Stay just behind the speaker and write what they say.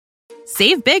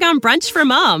Save big on brunch for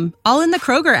mom, all in the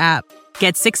Kroger app.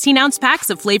 Get 16-ounce packs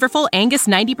of flavorful Angus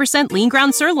 90% lean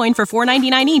ground sirloin for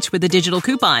 $4.99 each with a digital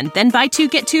coupon. Then buy 2,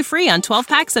 get 2 free on 12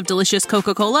 packs of delicious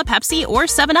Coca-Cola, Pepsi, or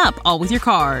 7-Up, all with your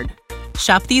card.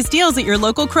 Shop these deals at your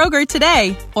local Kroger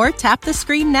today, or tap the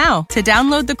screen now to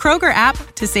download the Kroger app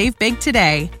to save big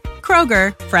today.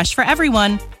 Kroger, fresh for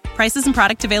everyone. Prices and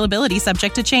product availability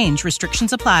subject to change.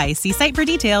 Restrictions apply. See site for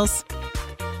details.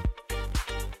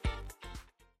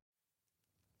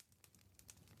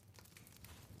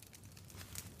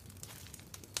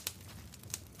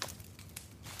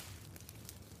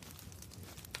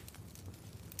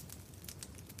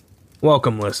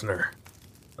 Welcome, listener.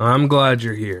 I'm glad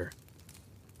you're here.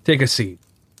 Take a seat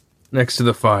next to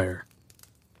the fire.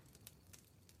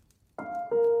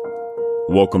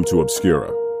 Welcome to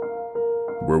Obscura,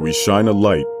 where we shine a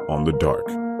light on the dark.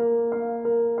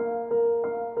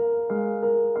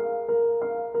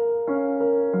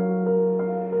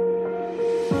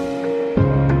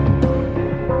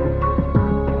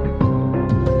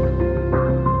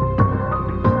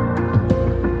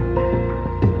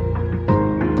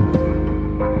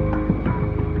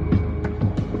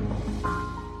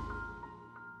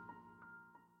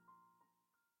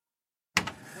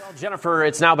 Jennifer,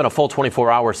 it's now been a full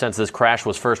 24 hours since this crash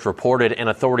was first reported, and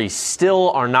authorities still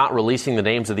are not releasing the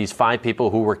names of these 5 people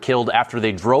who were killed after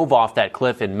they drove off that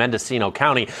cliff in Mendocino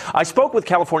County. I spoke with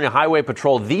California Highway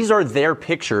Patrol. These are their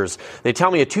pictures. They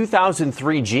tell me a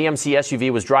 2003 GMC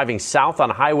SUV was driving south on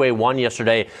Highway 1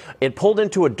 yesterday. It pulled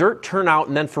into a dirt turnout,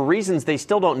 and then for reasons they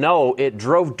still don't know, it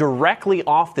drove directly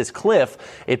off this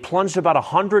cliff. It plunged about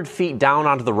 100 feet down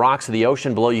onto the rocks of the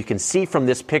ocean below. You can see from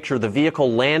this picture the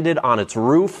vehicle landed on its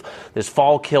roof. This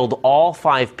fall killed all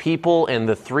 5 people, and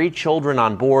the 3 children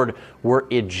on board were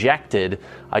ejected.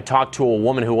 I talked to a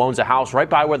woman who owns a house right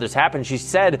by where this happened. She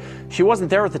said she wasn't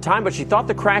there at the time, but she thought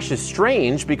the crash is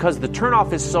strange because the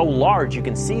turnoff is so large. You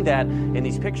can see that in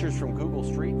these pictures from Google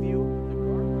Street View.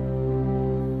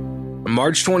 On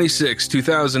March 26,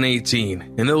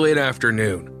 2018, in the late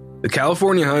afternoon, the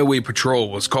California Highway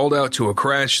Patrol was called out to a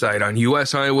crash site on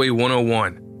U.S. Highway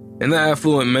 101 in the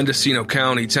affluent Mendocino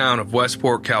County town of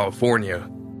Westport, California.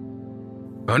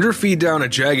 100 feet down a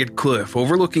jagged cliff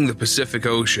overlooking the Pacific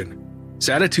Ocean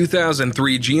sat a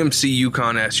 2003 GMC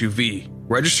Yukon SUV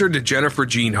registered to Jennifer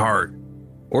Jean Hart,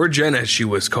 or Jen as she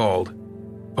was called.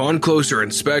 Upon closer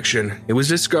inspection, it was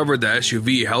discovered the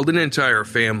SUV held an entire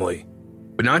family,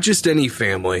 but not just any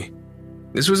family.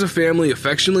 This was a family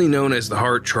affectionately known as the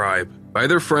Hart tribe by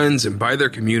their friends and by their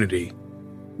community.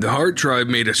 The Hart tribe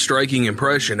made a striking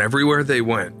impression everywhere they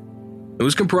went. It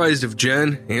was comprised of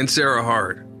Jen and Sarah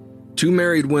Hart, 2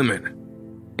 married women,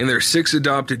 and their 6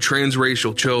 adopted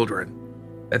transracial children.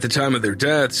 At the time of their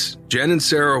deaths, Jen and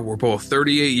Sarah were both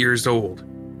 38 years old.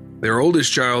 Their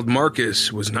oldest child,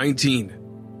 Marcus, was 19,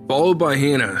 followed by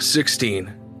Hannah,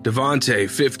 16, Devontae,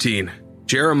 15,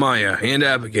 Jeremiah and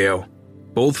Abigail,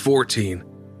 both 14,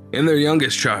 and their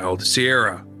youngest child,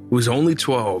 Sierra, who was only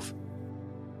 12.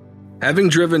 Having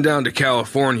driven down to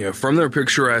California from their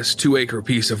picturesque 2-acre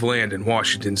piece of land in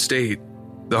Washington state,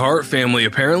 the Hart family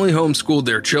apparently homeschooled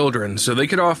their children so they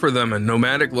could offer them a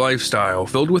nomadic lifestyle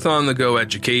filled with on-the-go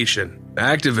education,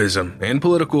 activism, and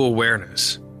political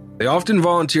awareness. They often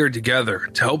volunteered together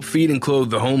to help feed and clothe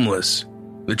the homeless.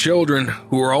 The children,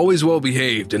 who were always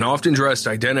well-behaved and often dressed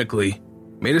identically,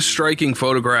 made a striking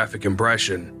photographic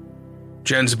impression.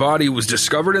 Jen's body was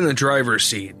discovered in the driver's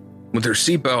seat, with her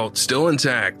seatbelt still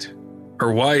intact.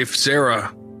 Her wife,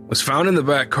 Sarah, was found in the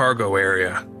back cargo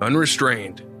area,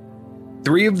 unrestrained.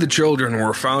 3 of the children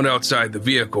were found outside the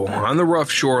vehicle on the rough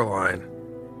shoreline.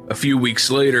 A few weeks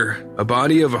later, a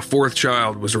body of a 4th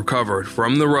child was recovered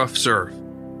from the rough surf.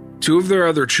 2 of their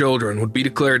other children would be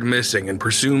declared missing and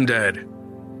presumed dead.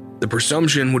 The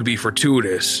presumption would be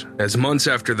fortuitous, as months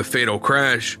after the fatal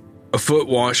crash, a foot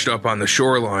washed up on the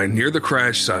shoreline near the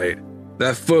crash site.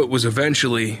 That foot was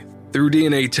eventually, through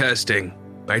DNA testing,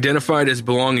 identified as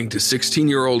belonging to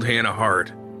 16-year-old Hannah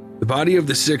Hart. The body of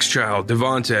the 6th child,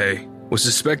 Devontae, was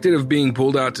suspected of being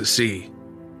pulled out to sea.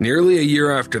 Nearly a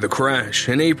year after the crash,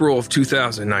 in April of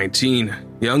 2019,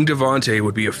 young Devontae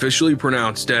would be officially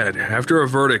pronounced dead after a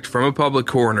verdict from a public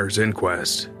coroner's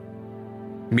inquest.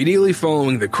 Immediately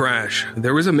following the crash,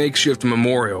 there was a makeshift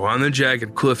memorial on the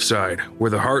jagged cliffside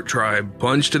where the Hart tribe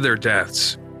plunged to their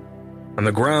deaths. On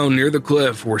the ground near the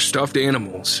cliff were stuffed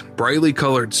animals, brightly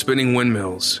colored spinning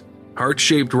windmills,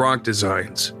 heart-shaped rock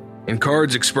designs, and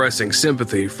cards expressing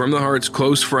sympathy from the Hart's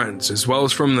close friends as well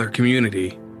as from their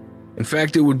community. In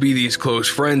fact, it would be these close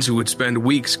friends who would spend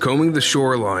weeks combing the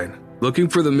shoreline, looking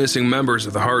for the missing members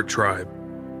of the Hart tribe.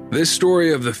 This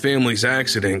story of the family's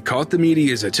accident caught the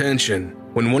media's attention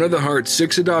when one of the Hart's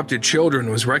 6 adopted children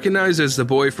was recognized as the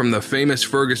boy from the famous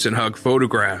Ferguson hug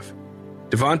photograph.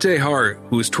 Devontae Hart,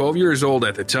 who was 12 years old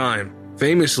at the time,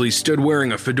 famously stood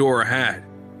wearing a fedora hat,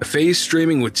 a face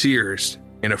streaming with tears,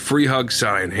 and a free hug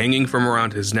sign hanging from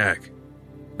around his neck.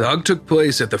 The hug took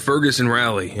place at the Ferguson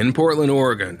Rally in Portland,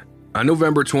 Oregon, on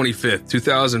November 25,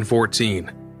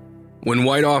 2014. When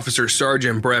White Officer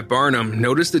Sergeant Brett Barnum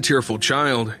noticed the tearful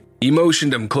child, he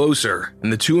motioned him closer,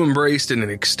 and the two embraced in an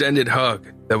extended hug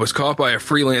that was caught by a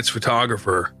freelance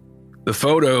photographer. The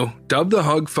photo, dubbed "The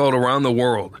Hug Felt Around the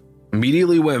World,"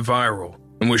 immediately went viral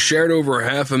and was shared over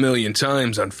 500,000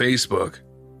 times on Facebook.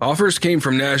 Offers came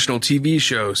from national TV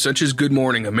shows such as Good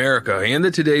Morning America and The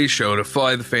Today Show to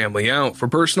fly the family out for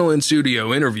personal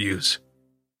in-studio interviews.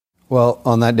 Well,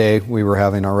 on that day, we were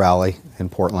having our rally in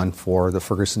Portland for the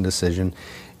Ferguson decision,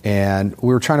 and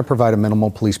we were trying to provide a minimal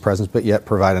police presence, but yet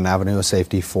provide an avenue of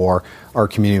safety for our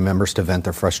community members to vent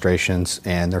their frustrations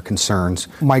and their concerns.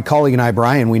 My colleague and I,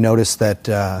 Brian, we noticed that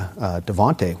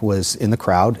Devontae was in the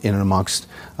crowd, in and amongst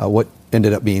what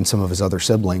ended up being some of his other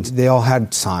siblings. They all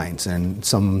had signs, and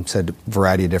some said a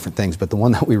variety of different things, but the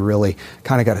one that we really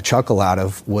kind of got a chuckle out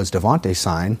of was Devontae's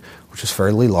sign, which was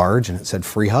fairly large, and it said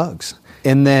 "Free Hugs."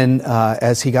 And then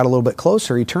as he got a little bit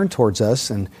closer, he turned towards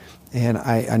us, and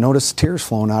I noticed tears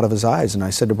flowing out of his eyes. And I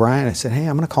said to Brian, I said, "Hey,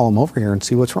 I'm going to call him over here and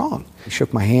see what's wrong." He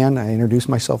shook my hand. I introduced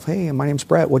myself. "Hey, my name's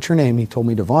Brett. What's your name?" He told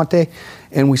me Devontae.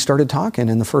 And we started talking.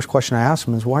 And the first question I asked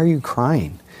him is, "Why are you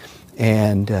crying?"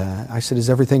 And I said, "Is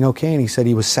everything okay?" And he said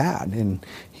he was sad. And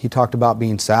he talked about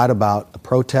being sad about a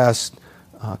protest,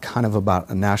 kind of about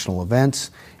national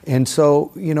events. And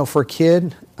so, you know, for a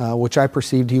kid, which I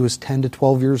perceived he was 10 to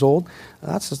 12 years old,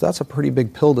 that's a pretty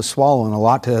big pill to swallow and a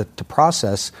lot to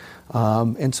process.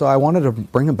 And so I wanted to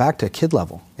bring him back to kid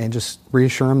level and just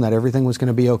reassure him that everything was going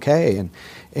to be okay.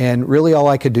 And really all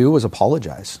I could do was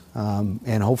apologize.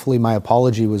 And hopefully my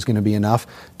apology was going to be enough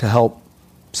to help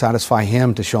satisfy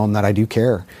him, to show him that I do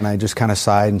care. And I just kind of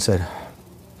sighed and said,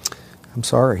 "I'm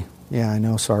sorry. Yeah, I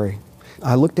know, sorry."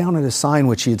 I looked down at his sign,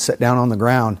 which he had set down on the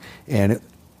ground, and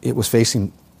it was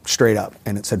facing straight up,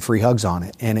 and it said "Free Hugs" on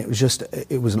it. And it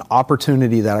was an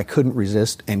opportunity that I couldn't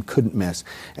resist and couldn't miss.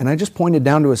 And I just pointed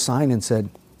down to his sign and said,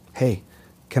 "Hey,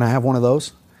 can I have one of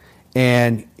those?"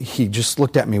 And he just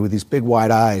looked at me with these big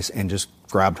wide eyes and just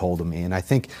grabbed hold of me. And I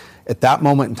think at that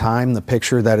moment in time, the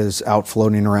picture that is out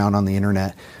floating around on the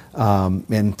internet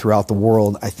and throughout the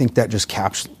world, I think that just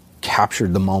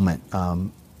captured the moment.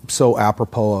 So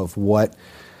apropos of what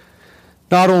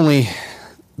not only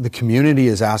the community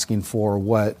is asking for,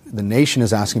 what the nation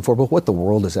is asking for, but what the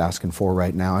world is asking for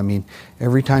right now. I mean,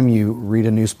 every time you read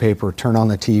a newspaper, turn on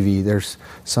the TV, there's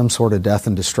some sort of death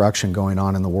and destruction going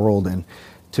on in the world. And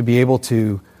to be able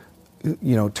to,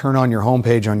 you know, turn on your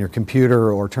homepage on your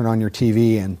computer or turn on your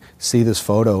TV and see this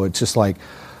photo, it's just like,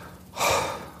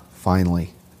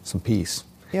 finally, some peace.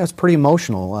 Yeah, it's pretty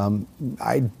emotional.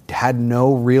 I had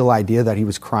no real idea that he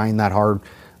was crying that hard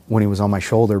when he was on my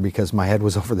shoulder, because my head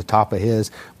was over the top of his,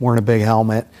 wearing a big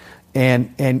helmet.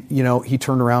 And you know, he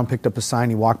turned around, picked up a sign,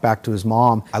 he walked back to his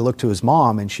mom. I looked to his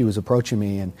mom, and she was approaching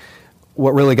me. And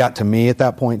what really got to me at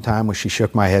that point in time was she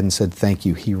shook my head and said, "Thank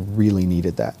you. He really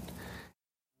needed that."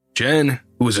 Jen,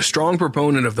 who was a strong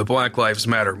proponent of the Black Lives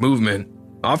Matter movement,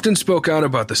 often spoke out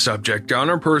about the subject on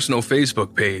her personal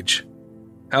Facebook page.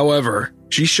 However,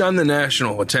 she shunned the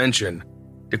national attention,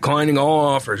 declining all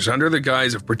offers under the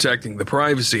guise of protecting the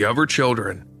privacy of her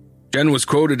children. Jen was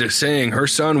quoted as saying her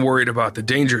son worried about the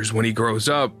dangers when he grows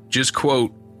up, just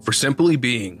quote, "for simply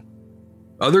being."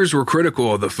 Others were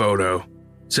critical of the photo,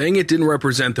 saying it didn't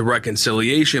represent the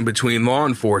reconciliation between law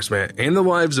enforcement and the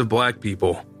lives of Black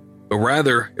people, but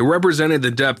rather it represented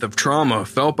the depth of trauma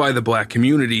felt by the Black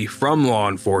community from law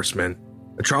enforcement.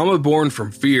 A trauma born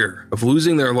from fear of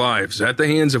losing their lives at the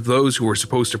hands of those who were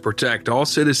supposed to protect all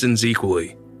citizens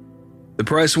equally. The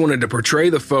press wanted to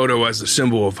portray the photo as a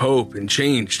symbol of hope and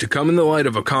change to come in the light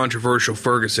of a controversial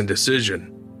Ferguson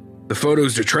decision. The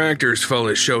photo's detractors felt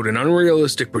it showed an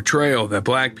unrealistic portrayal that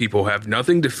Black people have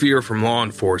nothing to fear from law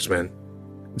enforcement,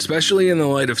 especially in the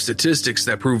light of statistics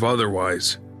that prove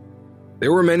otherwise.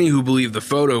 There were many who believed the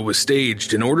photo was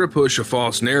staged in order to push a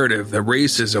false narrative that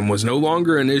racism was no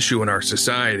longer an issue in our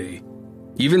society.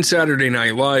 Even Saturday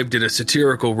Night Live did a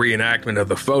satirical reenactment of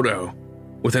the photo,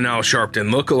 with an Al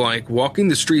Sharpton lookalike walking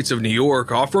the streets of New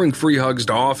York offering free hugs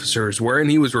to officers wherein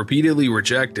he was repeatedly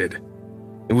rejected.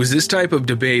 It was this type of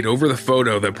debate over the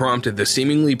photo that prompted the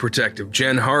seemingly protective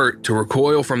Jen Hart to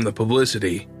recoil from the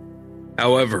publicity.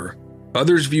 However,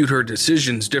 others viewed her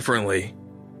decisions differently.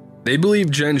 They believe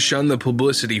Jen shunned the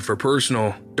publicity for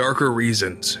personal, darker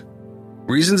reasons.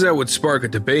 Reasons that would spark a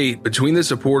debate between the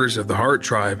supporters of the Hart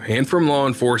tribe and from law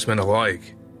enforcement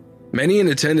alike. Many in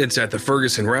attendance at the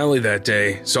Ferguson rally that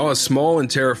day saw a small and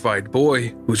terrified boy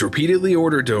who was repeatedly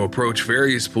ordered to approach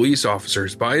various police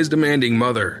officers by his demanding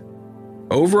mother.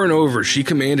 Over and over, she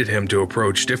commanded him to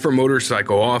approach different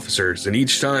motorcycle officers, and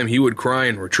each time he would cry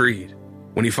and retreat.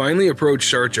 When he finally approached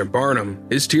Sergeant Barnum,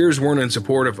 his tears weren't in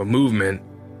support of a movement.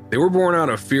 They were born out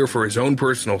of fear for his own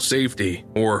personal safety,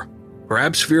 or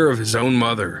perhaps fear of his own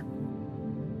mother.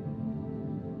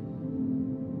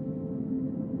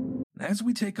 As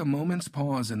we take a moment's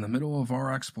pause in the middle of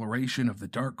our exploration of the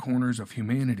dark corners of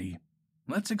humanity,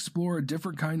 let's explore a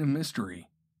different kind of mystery,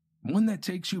 one that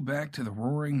takes you back to the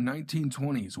roaring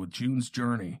 1920s with June's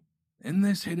Journey. In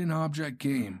this hidden object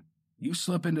game, you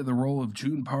slip into the role of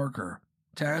June Parker,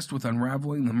 tasked with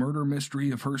unraveling the murder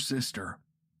mystery of her sister.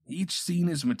 Each scene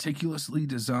is meticulously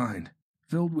designed,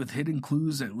 filled with hidden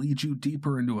clues that lead you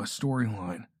deeper into a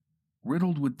storyline,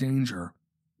 riddled with danger,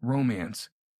 romance,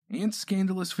 and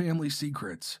scandalous family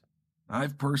secrets.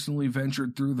 I've personally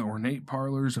ventured through the ornate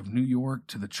parlors of New York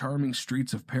to the charming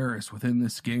streets of Paris within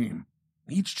this game,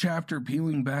 each chapter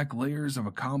peeling back layers of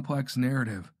a complex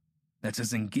narrative that's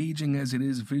as engaging as it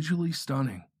is visually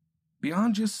stunning.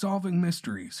 Beyond just solving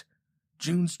mysteries,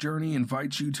 June's Journey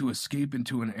invites you to escape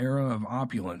into an era of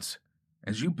opulence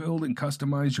as you build and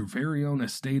customize your very own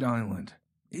estate island.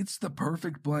 It's the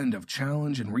perfect blend of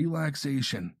challenge and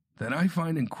relaxation that I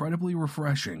find incredibly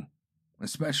refreshing,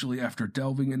 especially after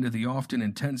delving into the often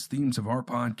intense themes of our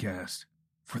podcast.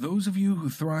 For those of you who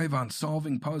thrive on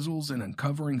solving puzzles and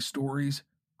uncovering stories,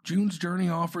 June's Journey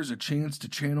offers a chance to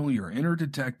channel your inner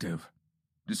detective.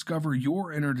 Discover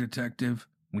your inner detective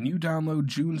when you download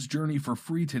June's Journey for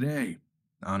free today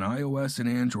on iOS and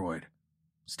Android.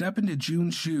 Step into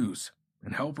June's shoes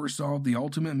and help her solve the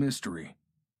ultimate mystery.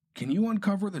 Can you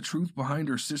uncover the truth behind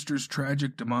her sister's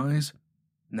tragic demise?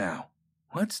 Now,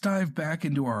 let's dive back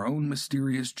into our own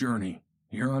mysterious journey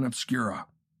here on Obscura.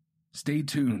 Stay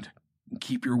tuned and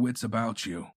keep your wits about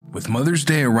you. With Mother's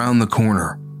Day around the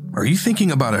corner, are you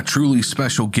thinking about a truly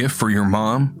special gift for your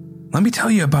mom? Let me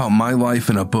tell you about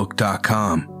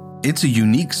mylifeinabook.com. It's a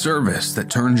unique service that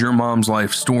turns your mom's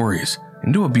life stories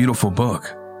into a beautiful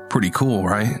book. Pretty cool,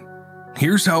 right?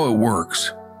 Here's how it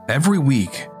works. Every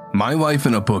week,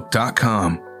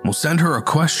 mylifeinabook.com will send her a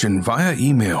question via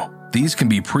email. These can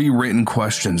be pre-written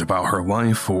questions about her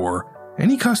life or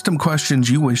any custom questions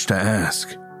you wish to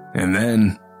ask. And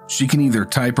then she can either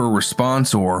type her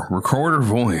response or record her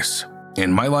voice.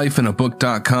 And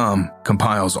mylifeinabook.com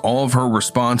compiles all of her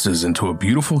responses into a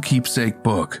beautiful keepsake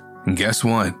book. And guess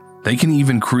what? They can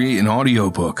even create an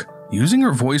audiobook using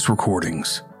her voice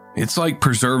recordings. It's like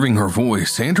preserving her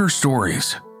voice and her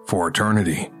stories for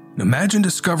eternity. Imagine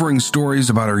discovering stories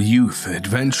about her youth,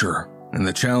 adventure, and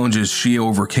the challenges she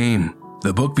overcame.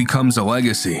 The book becomes a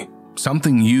legacy,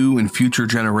 something you and future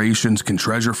generations can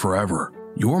treasure forever.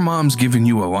 Your mom's given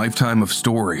you a lifetime of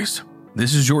stories.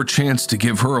 This is your chance to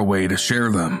give her a way to share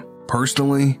them.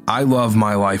 Personally, I love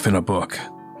My Life in a Book.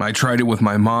 I tried it with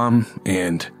my mom,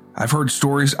 and I've heard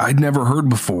stories I'd never heard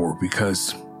before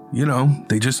because,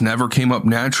 they just never came up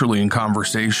naturally in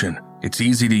conversation. It's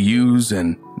easy to use,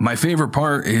 and my favorite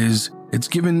part is it's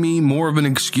given me more of an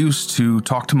excuse to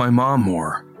talk to my mom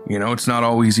more. It's not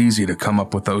always easy to come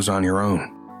up with those on your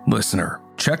own. Listener,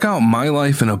 check out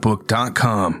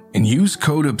mylifeinabook.com and use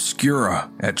code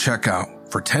OBSCURA at checkout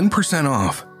for 10%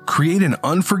 off. Create an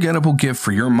unforgettable gift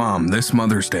for your mom this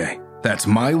Mother's Day. That's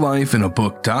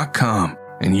mylifeinabook.com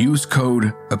and use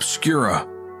code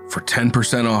OBSCURA for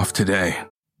 10% off today.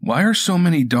 Why are so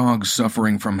many dogs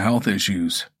suffering from health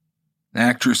issues?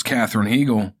 Actress Katherine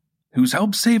Heigl, who's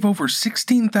helped save over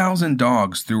 16,000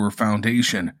 dogs through her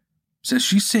foundation, says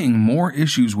she's seeing more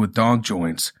issues with dog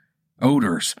joints,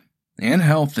 odors, and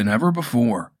health than ever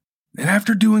before. And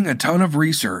after doing a ton of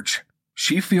research,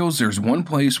 she feels there's one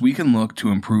place we can look to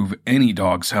improve any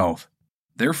dog's health: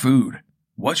 their food.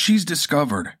 What she's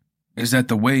discovered is that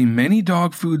the way many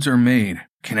dog foods are made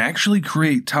can actually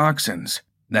create toxins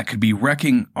that could be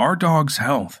wrecking our dog's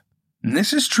health. And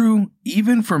this is true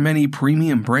even for many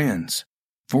premium brands.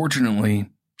 Fortunately,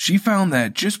 she found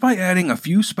that just by adding a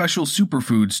few special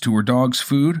superfoods to her dog's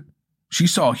food, she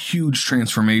saw huge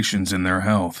transformations in their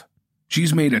health.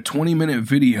 She's made a 20-minute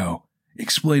video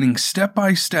explaining step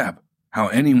by step how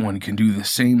anyone can do the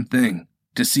same thing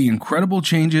to see incredible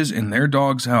changes in their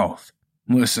dog's health.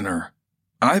 Listener,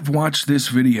 I've watched this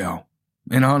video,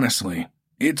 and honestly,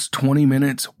 it's 20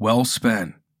 minutes well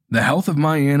spent. The health of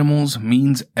my animals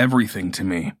means everything to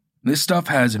me. This stuff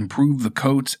has improved the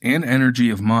coats and energy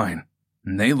of mine.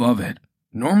 and they love it.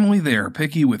 Normally they are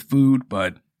picky with food,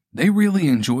 but they really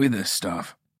enjoy this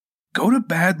stuff. Go to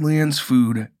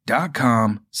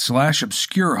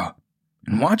badlandsfood.com/obscura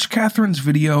and watch Catherine's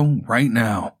video right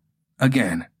now.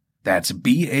 Again, that's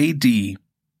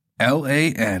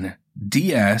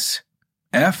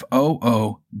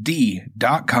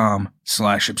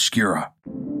badlandsfood.com/obscura.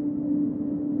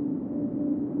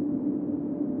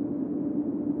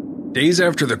 Days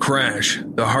after the crash,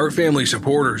 the Hart family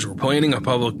supporters were planning a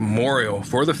public memorial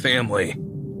for the family,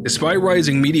 despite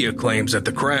rising media claims that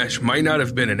the crash might not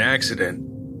have been an accident.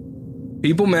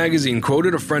 People magazine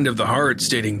quoted a friend of the Hart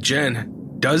stating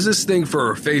Jen does this thing for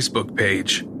her Facebook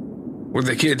page, where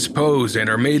the kids pose and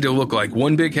are made to look like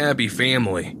one big happy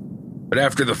family. But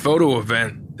after the photo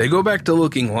event, they go back to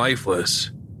looking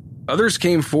lifeless. Others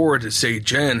came forward to say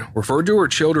Jen referred to her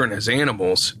children as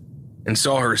animals and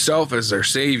saw herself as their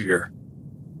savior.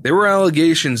 There were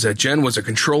allegations that Jen was a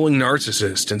controlling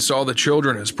narcissist and saw the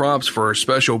children as props for her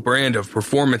special brand of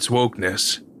performance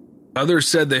wokeness. Others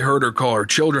said they heard her call her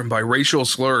children by racial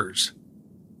slurs.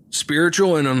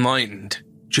 Spiritual and enlightened,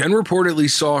 Jen reportedly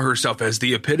saw herself as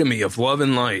the epitome of love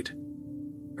and light.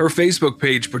 Her Facebook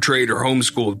page portrayed her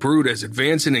homeschooled brood as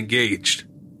advanced and engaged,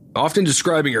 often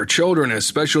describing her children as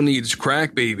special needs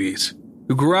crack babies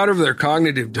who grew out of their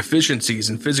cognitive deficiencies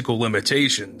and physical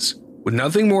limitations, with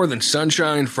nothing more than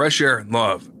sunshine, fresh air, and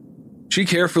love. She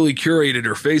carefully curated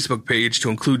her Facebook page to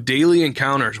include daily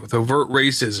encounters with overt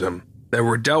racism that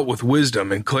were dealt with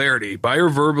wisdom and clarity by her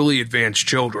verbally advanced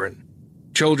children.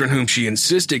 Children whom she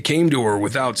insisted came to her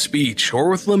without speech or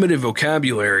with limited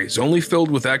vocabularies only filled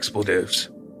with expletives.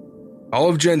 All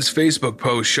of Jen's Facebook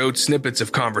posts showed snippets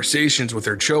of conversations with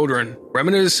her children,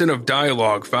 reminiscent of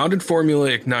dialogue found in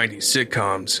formulaic 90s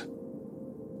sitcoms.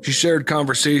 She shared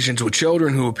conversations with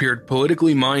children who appeared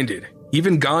politically minded,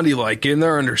 even Gandhi-like in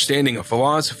their understanding of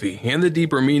philosophy and the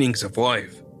deeper meanings of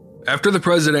life. After the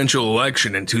presidential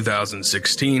election in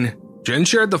 2016, Jen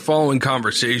shared the following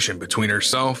conversation between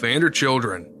herself and her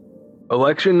children.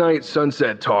 Election Night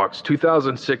Sunset Talks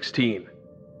 2016.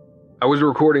 I was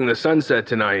recording the sunset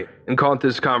tonight and caught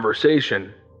this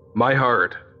conversation. My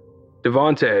heart.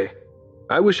 Devontae,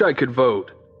 I wish I could vote.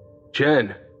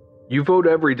 Jen, you vote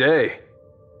every day.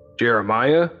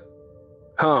 Jeremiah?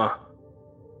 Huh.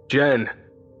 Jen,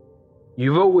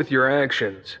 you vote with your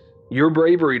actions, your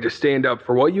bravery to stand up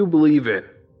for what you believe in,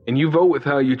 and you vote with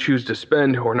how you choose to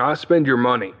spend or not spend your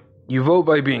money. You vote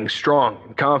by being strong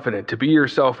and confident to be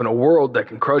yourself in a world that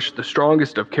can crush the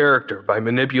strongest of character by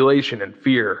manipulation and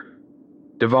fear.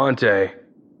 Devontae,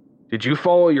 did you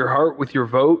follow your heart with your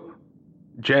vote?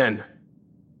 Jen,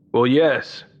 well,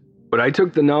 yes, but I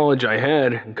took the knowledge I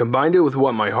had and combined it with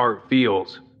what my heart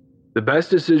feels. The best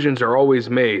decisions are always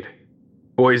made.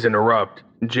 Boys interrupt,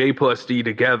 J plus D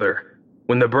together,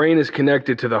 when the brain is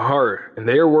connected to the heart and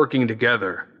they are working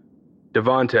together.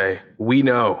 Devontae, we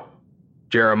know.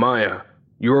 Jeremiah,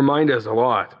 you remind us a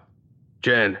lot.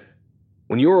 Jen,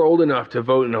 when you are old enough to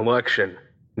vote in an election,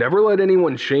 never let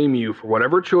anyone shame you for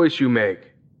whatever choice you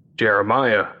make.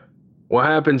 Jeremiah, what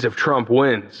happens if Trump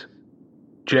wins?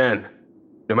 Jen,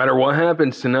 no matter what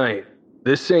happens tonight,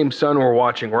 this same sun we're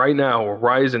watching right now will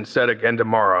rise and set again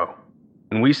tomorrow.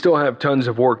 And we still have tons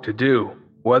of work to do,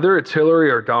 whether it's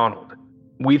Hillary or Donald.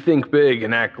 We think big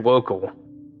and act local.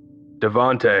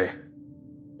 Devontae,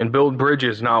 and build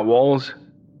bridges, not walls.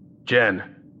 Jen,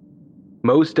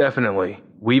 most definitely,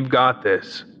 we've got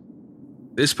this.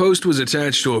 This post was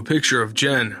attached to a picture of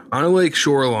Jen on a lake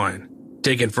shoreline,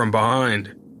 taken from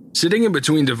behind, sitting in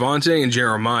between Devontae and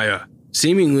Jeremiah,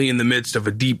 seemingly in the midst of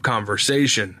a deep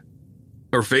conversation.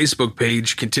 Her Facebook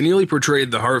page continually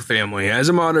portrayed the Hart family as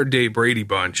a modern-day Brady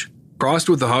Bunch, crossed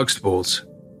with the Huxtables.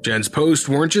 Jen's posts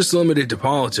weren't just limited to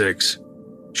politics.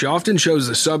 She often chose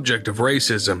the subject of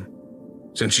racism,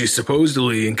 since she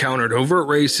supposedly encountered overt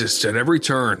racists at every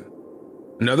turn.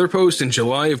 Another post in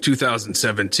July of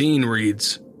 2017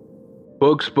 reads,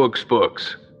 Books, books,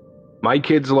 books. My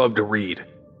kids love to read.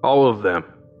 All of them.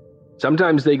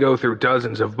 Sometimes they go through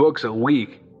dozens of books a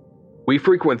week. We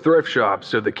frequent thrift shops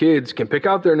so the kids can pick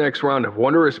out their next round of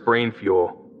wondrous brain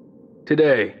fuel.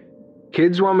 Today,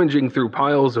 kids rummaging through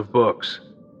piles of books.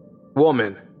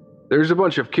 Woman, there's a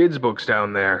bunch of kids' books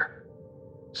down there.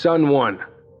 Son 1.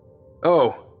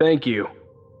 Oh, thank you.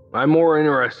 I'm more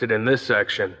interested in this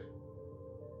section.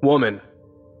 Woman,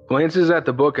 glances at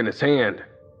the book in his hand.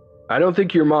 I don't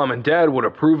think your mom and dad would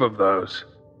approve of those.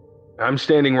 I'm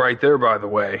standing right there, by the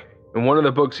way, and one of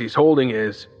the books he's holding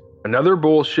is Another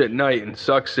Bullshit Night in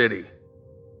Suck City.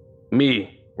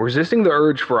 Me, resisting the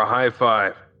urge for a high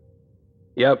five.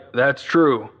 Yep, that's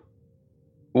true.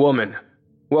 Woman,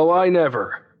 well, I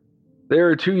never. They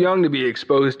are too young to be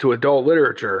exposed to adult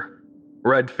literature.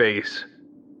 Red face.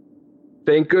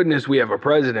 Thank goodness we have a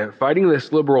president fighting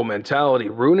this liberal mentality,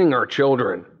 ruining our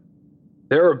children.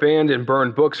 They're banned and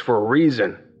burned books for a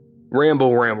reason.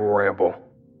 Ramble, ramble, ramble.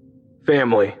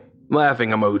 Family.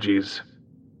 Laughing emojis.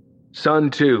 Son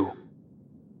 2.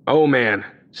 Oh man.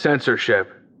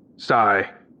 Censorship. Sigh.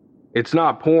 It's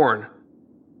not porn.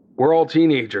 We're all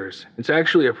teenagers. It's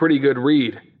actually a pretty good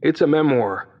read. It's a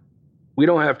memoir. We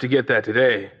don't have to get that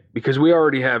today, because we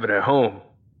already have it at home.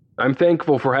 I'm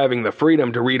thankful for having the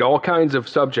freedom to read all kinds of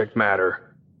subject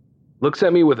matter. Looks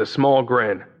at me with a small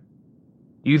grin.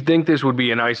 You'd think this would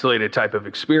be an isolated type of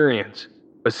experience,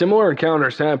 but similar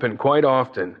encounters happen quite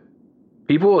often.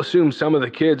 People assume some of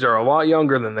the kids are a lot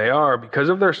younger than they are because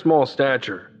of their small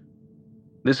stature.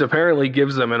 This apparently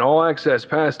gives them an all-access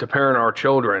pass to parent our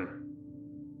children.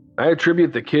 I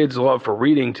attribute the kids' love for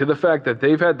reading to the fact that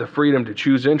they've had the freedom to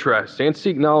choose interests and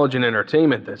seek knowledge and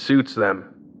entertainment that suits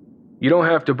them. You don't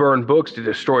have to burn books to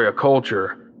destroy a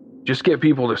culture. Just get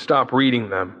people to stop reading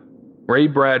them. Ray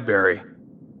Bradbury.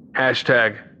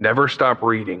 Hashtag never stop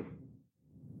reading.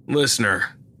 Listener,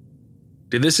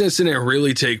 did this incident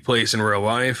really take place in real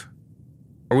life?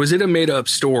 Or was it a made-up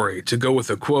story to go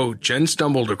with a quote Jen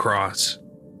stumbled across?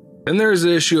 Then there's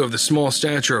the issue of the small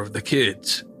stature of the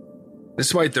kids.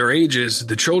 Despite their ages,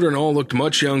 the children all looked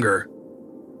much younger.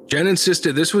 Jen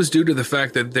insisted this was due to the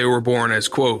fact that they were born as,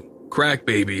 quote, crack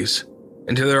babies,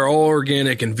 and to their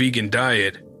all-organic and vegan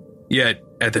diet. Yet,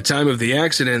 at the time of the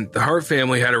accident, the Hart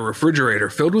family had a refrigerator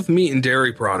filled with meat and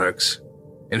dairy products.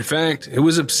 In fact, it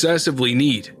was obsessively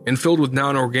neat and filled with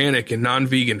non-organic and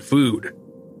non-vegan food.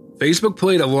 Facebook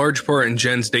played a large part in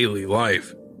Jen's daily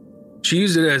life. She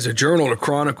used it as a journal to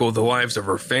chronicle the lives of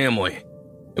her family.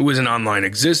 It was an online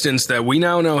existence that we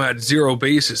now know had zero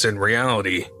basis in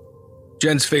reality.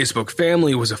 Jen's Facebook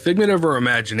family was a figment of her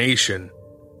imagination.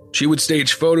 She would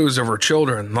stage photos of her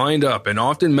children lined up and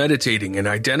often meditating in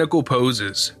identical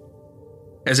poses.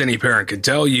 As any parent can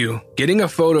tell you, getting a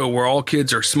photo where all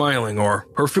kids are smiling or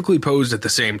perfectly posed at the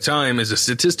same time is a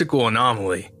statistical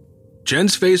anomaly.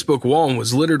 Jen's Facebook wall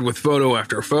was littered with photo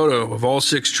after photo of all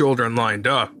 6 children lined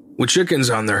up, with chickens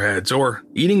on their heads or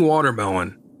eating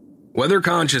watermelon. Whether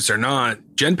conscious or not,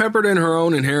 Jen peppered in her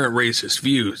own inherent racist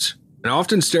views, and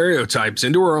often stereotypes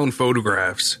into her own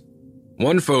photographs.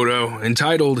 One photo,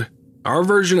 entitled, Our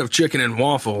Version of Chicken and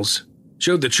Waffles,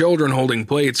 showed the children holding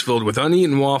plates filled with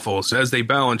uneaten waffles as they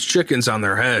balanced chickens on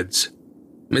their heads.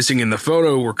 Missing in the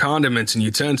photo were condiments and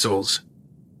utensils.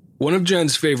 One of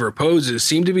Jen's favorite poses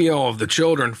seemed to be all of the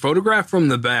children photographed from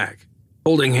the back,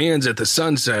 holding hands at the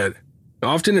sunset,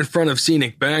 often in front of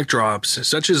scenic backdrops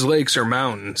such as lakes or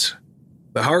mountains.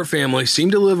 The Hart family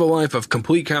seemed to live a life of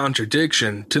complete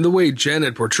contradiction to the way Jen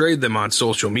had portrayed them on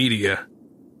social media.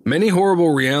 Many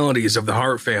horrible realities of the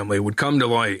Hart family would come to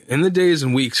light in the days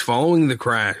and weeks following the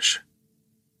crash.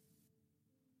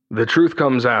 The truth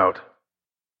comes out.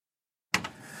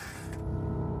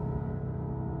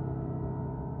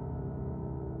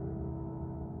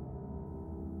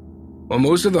 While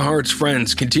most of the Hart's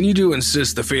friends continued to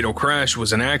insist the fatal crash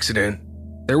was an accident,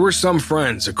 there were some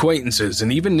friends, acquaintances,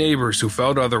 and even neighbors who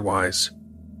felt otherwise.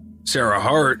 Sarah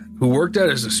Hart, who worked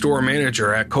as a store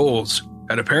manager at Kohl's,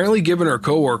 had apparently given her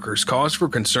coworkers cause for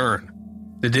concern.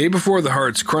 The day before the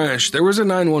Hart's crash, there was a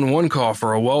 911 call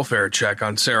for a welfare check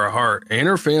on Sarah Hart and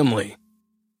her family.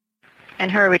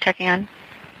 And who are we checking on?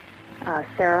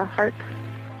 Sarah Hart.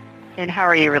 And how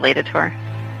are you related to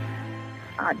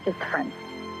her? Just friends.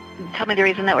 Tell me the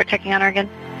reason that we're checking on her again.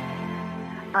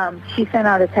 She sent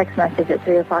out a text message at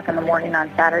 3 o'clock in the morning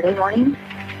on Saturday morning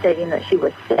stating that she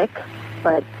was sick,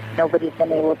 but nobody's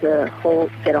been able to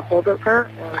get a hold of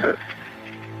her or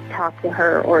talk to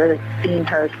her or seen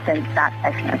her since that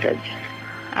text message.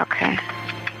 Okay.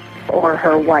 Or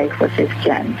her wife, which is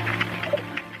Jen.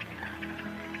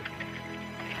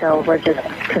 So we're just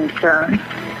concerned.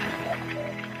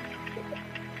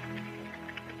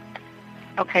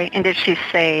 Okay, and did she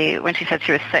say, when she said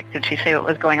she was sick, did she say what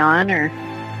was going on, or?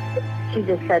 She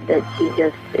just said that she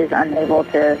just is unable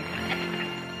to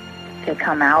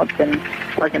come out and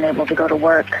wasn't able to go to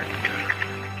work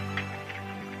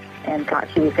and thought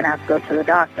she was going to have to go to the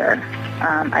doctor.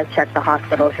 I checked the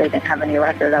hospital, so they didn't have any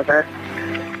record of her.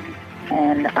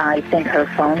 And I think her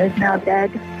phone is now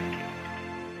dead.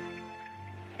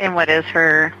 And what is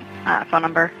her phone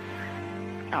number?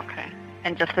 Okay.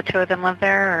 And just the two of them live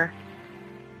there, or?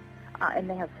 And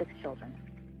they have 6 children.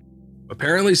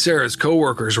 Apparently, Sarah's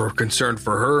coworkers were concerned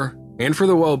for her and for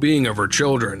the well-being of her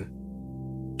children.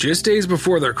 Just days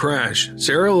before their crash,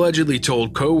 Sarah allegedly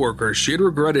told coworkers she had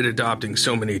regretted adopting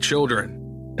so many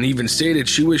children, and even stated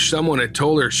she wished someone had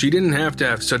told her she didn't have to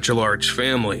have such a large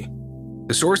family.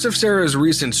 The source of Sarah's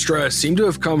recent stress seemed to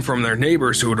have come from their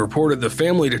neighbors who had reported the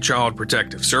family to Child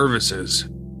Protective Services.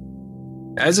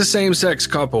 As a same-sex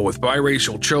couple with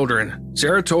biracial children,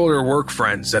 Sarah told her work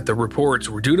friends that the reports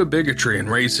were due to bigotry and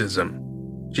racism.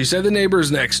 She said the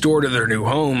neighbors next door to their new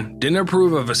home didn't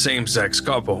approve of a same-sex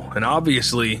couple and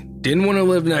obviously didn't want to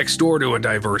live next door to a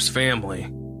diverse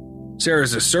family.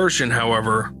 Sarah's assertion,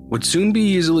 however, would soon be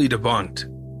easily debunked.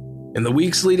 In the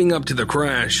weeks leading up to the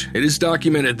crash, it is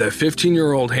documented that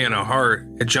 15-year-old Hannah Hart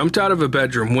had jumped out of a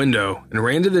bedroom window and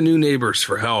ran to the new neighbors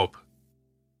for help.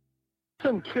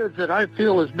 Some kids that I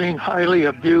feel is being highly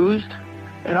abused,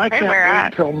 and I can't wait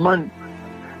until Monday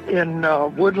in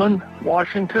Woodland,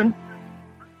 Washington.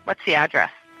 What's the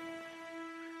address?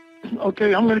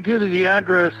 Okay, I'm going to give you the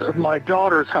address of my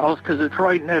daughter's house because it's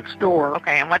right next door.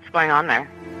 Okay, and what's going on there?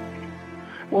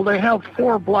 Well, they have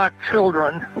 4 black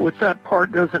children, which that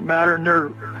part doesn't matter, and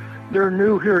they're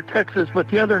new here in Texas. But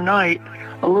the other night,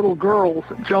 a little girl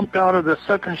jumped out of the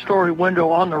second-story window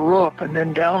on the roof and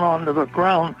then down onto the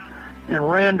ground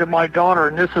and ran to my daughter,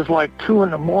 and this is like 2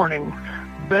 a.m,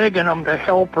 begging them to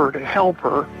help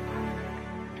her.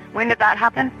 When did that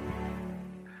happen?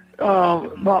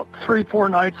 About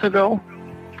 3-4 nights ago.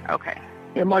 Okay.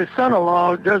 And my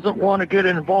son-in-law doesn't want to get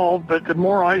involved, but the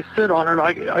more I sit on it,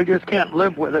 I just can't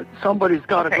live with it. Somebody's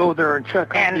got to go there and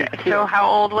check on these kids. So how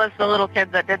old was the little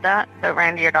kid that did that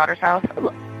ran to your daughter's house?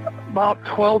 About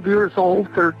 12 years old,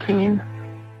 13.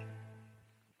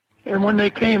 And when they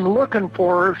came looking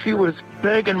for her, she was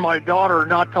begging my daughter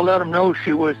not to let them know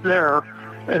she was there.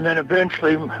 And then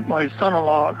eventually my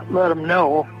son-in-law let them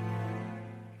know.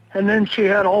 And then she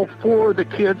had all 4 of the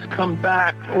kids come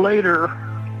back later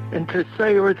and to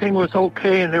say everything was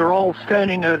okay, and they were all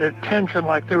standing at attention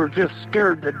like they were just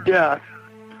scared to death.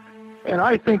 And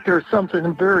I think there's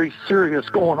something very serious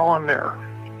going on there.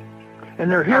 And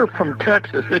they're here from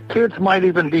Texas. The kids might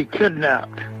even be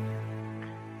kidnapped.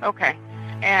 Okay.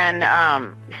 And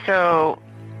so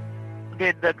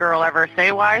did the girl ever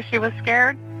say why she was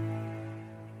scared?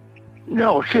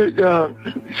 No, she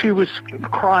was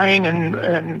crying,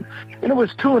 and it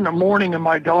was 2 a.m, and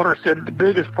my daughter said the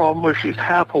biggest problem was she's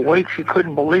half awake. She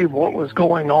couldn't believe what was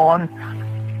going on.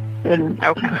 And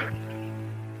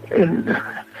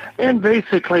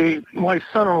basically, my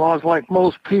son-in-law is like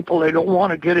most people. They don't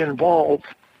want to get involved.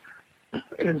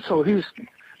 And so he's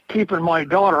keeping my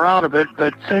daughter out of it,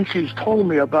 but since she's told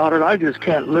me about it, I just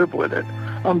can't live with it.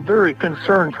 I'm very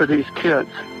concerned for these kids.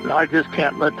 I just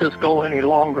can't let this go any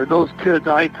longer. Those kids,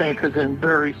 I think, is in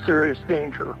very serious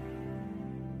danger.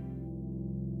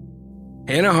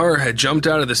 Hannah Hart had jumped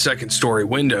out of the second-story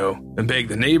window and begged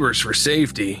the neighbors for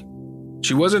safety.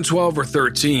 She wasn't 12 or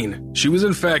 13. She was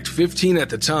in fact 15 at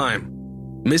the time,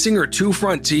 missing her 2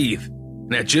 front teeth,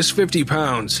 and at just 50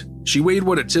 pounds, she weighed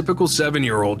what a typical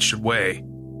 7-year-old should weigh.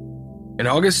 In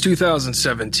August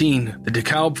 2017, the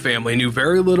DeKalb family knew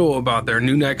very little about their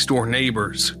new next-door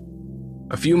neighbors.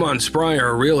 A few months prior,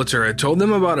 a realtor had told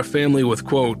them about a family with,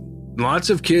 quote, lots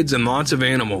of kids and lots of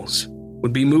animals,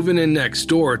 would be moving in next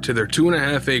door to their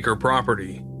 2.5-acre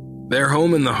property. Their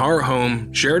home and the Hart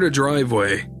home shared a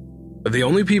driveway, but the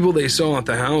only people they saw at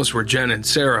the house were Jen and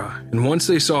Sarah, and once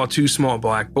they saw 2 small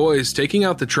black boys taking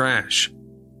out the trash.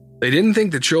 They didn't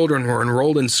think the children were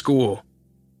enrolled in school,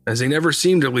 as they never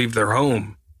seemed to leave their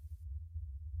home.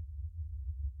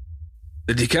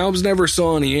 The DeKalbs never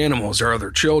saw any animals or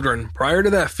other children prior to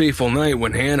that fateful night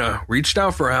when Hannah reached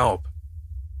out for help.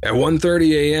 At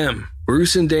 1:30 a.m.,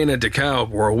 Bruce and Dana DeKalb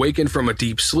were awakened from a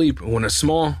deep sleep when a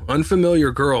small,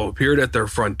 unfamiliar girl appeared at their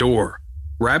front door,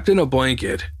 wrapped in a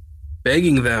blanket,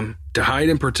 begging them to hide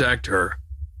and protect her.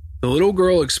 The little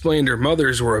girl explained her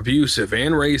mothers were abusive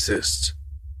and racist.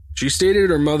 She stated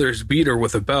her mothers beat her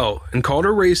with a belt and called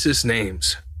her racist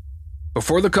names.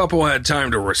 Before the couple had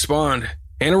time to respond,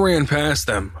 Hannah ran past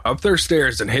them, up their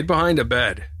stairs, and hid behind a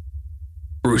bed.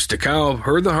 Bruce DeKalb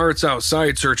heard the Harts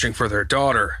outside searching for their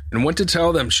daughter and went to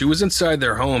tell them she was inside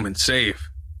their home and safe.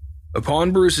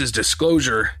 Upon Bruce's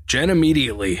disclosure, Jen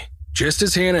immediately, just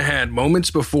as Hannah had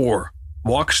moments before,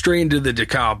 walked straight into the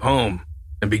DeKalb home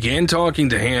and began talking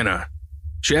to Hannah.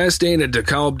 She asked Dana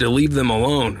DeKalb to leave them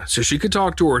alone so she could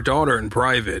talk to her daughter in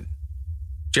private.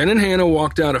 Jen and Hannah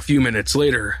walked out a few minutes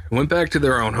later and went back to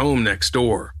their own home next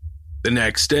door. The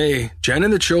next day, Jen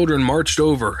and the children marched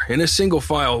over in a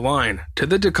single-file line to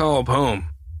the DeKalb home.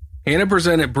 Hannah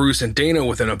presented Bruce and Dana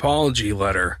with an apology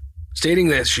letter, stating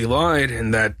that she lied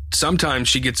and that sometimes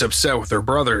she gets upset with her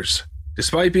brothers.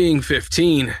 Despite being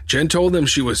 15, Jen told them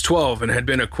she was 12 and had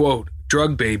been a, quote,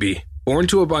 drug baby, born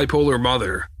to a bipolar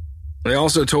mother. They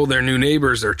also told their new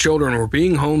neighbors their children were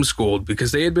being homeschooled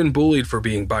because they had been bullied for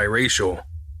being biracial.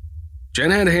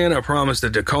 Jen had Hannah promise the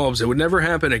DeKalbs it would never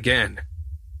happen again.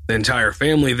 The entire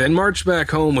family then marched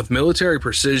back home with military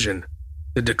precision.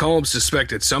 The DeKalbs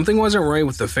suspected something wasn't right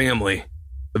with the family,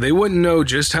 but they wouldn't know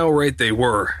just how right they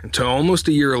were until almost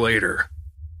a year later.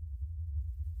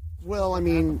 Well, I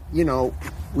mean,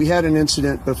 we had an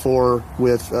incident before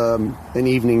with an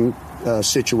evening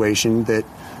situation that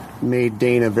made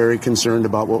Dana very concerned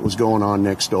about what was going on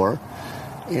next door.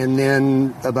 And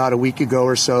then about a week ago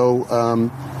or so,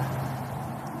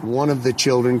 one of the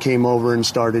children came over and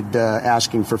started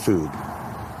asking for food.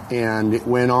 And it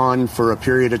went on for a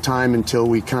period of time until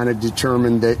we kind of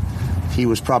determined that he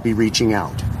was probably reaching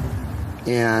out.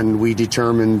 And we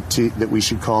determined that we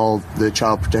should call the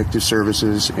Child Protective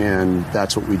Services, and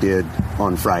that's what we did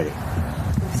on Friday.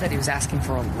 He said he was asking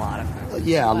for a lot of food.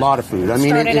 Yeah, a lot of food. I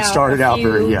mean, it started out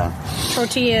very,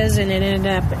 tortillas, and it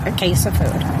ended up a case of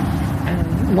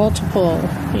food. Multiple,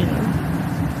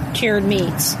 cured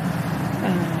meats,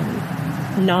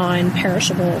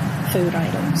 non-perishable food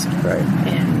items. Right.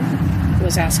 And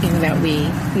was asking that we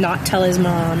not tell his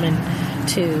mom and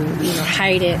to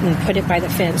hide it and put it by the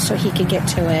fence so he could get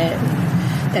to it,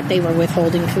 and that they were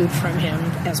withholding food from him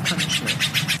as punishment.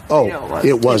 Oh,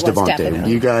 it was Devontae.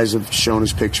 Definitely. You guys have shown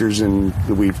us pictures, and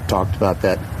we've talked about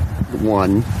that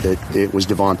one, that it was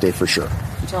Devontae for sure.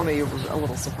 You told me you were a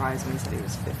little surprised when he said he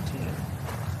was 15,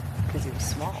 because he was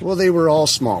small. Well, they were all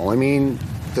small. I mean,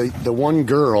 the one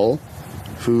girl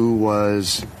who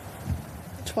was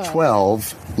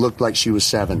 12 looked like she was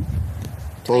 7.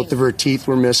 Both of her teeth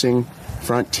were missing,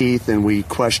 front teeth, and we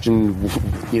questioned,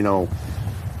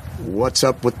 what's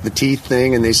up with the teeth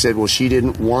thing, and they said, well, she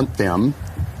didn't want them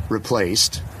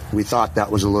replaced. We thought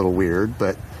that was a little weird,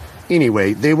 but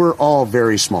anyway, they were all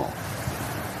very small.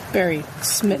 Very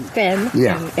thin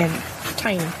and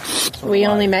tiny. We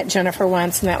only met Jennifer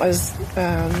once, and that was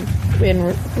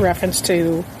in reference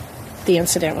to the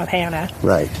incident with Hannah.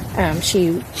 Right.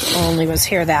 She only was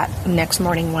here that next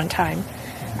morning one time.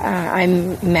 I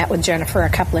met with Jennifer a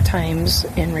couple of times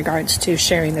in regards to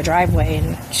sharing the driveway,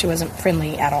 and she wasn't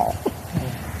friendly at all.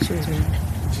 She was mean.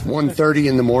 1:30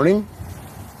 in the morning,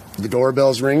 the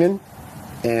doorbell's ringing,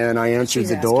 and I answered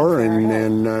the door, and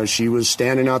then she was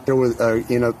standing out there with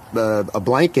in a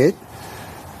blanket,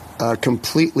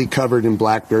 completely covered in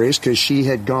blackberries, because she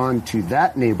had gone to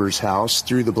that neighbor's house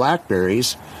through the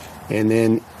blackberries, and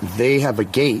then they have a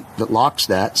gate that locks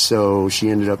that, so she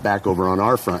ended up back over on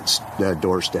our front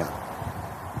doorstep.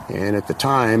 And at the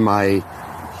time, I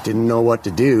didn't know what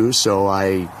to do, so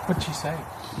What'd she say?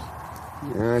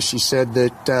 She said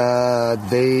that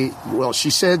she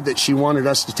said that she wanted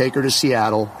us to take her to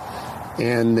Seattle,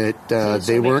 and that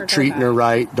they weren't treating her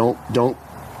right. Don't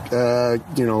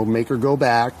make her go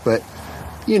back. But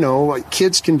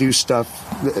kids can do stuff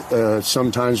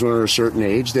sometimes when they're a certain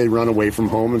age. They run away from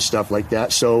home and stuff like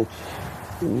that. So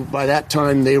by that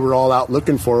time, they were all out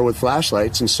looking for her with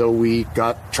flashlights, and so we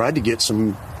tried to get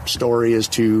some story as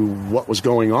to what was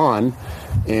going on.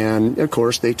 And of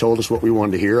course, they told us what we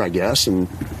wanted to hear, I guess, and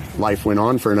life went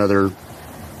on for another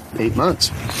 8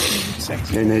 months.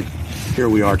 And here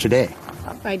we are today.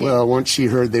 Well, once she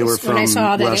heard they were from Westland. When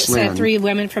I saw that it said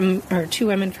 2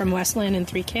 women from Westland and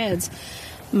 3 kids,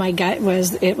 my gut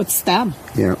was it was them.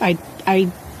 Yeah.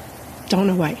 I don't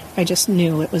know why. I just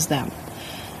knew it was them.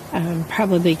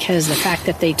 Probably because the fact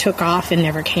that they took off and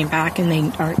never came back, and they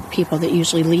aren't people that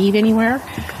usually leave anywhere.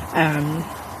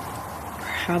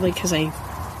 Probably because I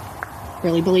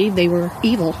really believed they were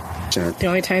evil. Sure. The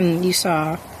only time you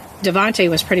saw Devontae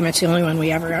was pretty much the only one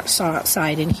we ever saw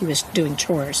outside, and he was doing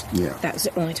chores. Yeah. That was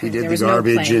the only time. He did the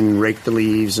garbage and raked the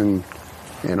leaves and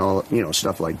all,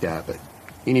 stuff like that. But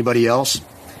anybody else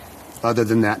other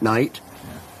than that night?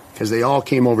 Because they all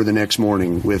came over the next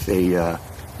morning with a,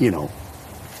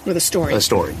 with a story. A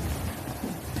story.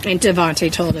 And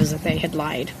Devontae told us that they had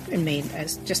lied and made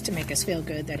us, just to make us feel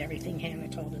good that everything Hannah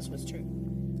told us was true.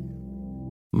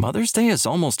 Mother's Day is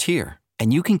almost here,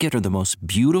 and you can get her the most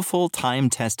beautiful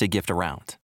time-tested gift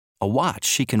around. A watch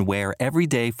she can wear every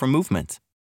day from Movement.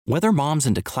 Whether mom's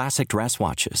into classic dress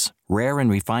watches, rare and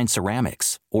refined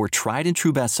ceramics, or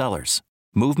tried-and-true bestsellers,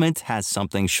 Movement has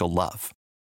something she'll love.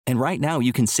 And right now,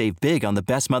 you can save big on the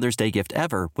best Mother's Day gift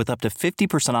ever with up to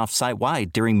 50% off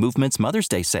site-wide during Movement's Mother's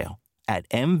Day sale at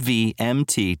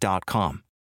MVMT.com.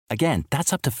 Again,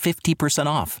 that's up to 50%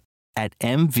 off at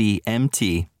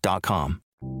MVMT.com.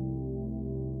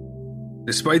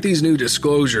 Despite these new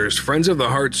disclosures, friends of the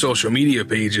Hart social media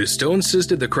pages still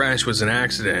insisted the crash was an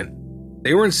accident.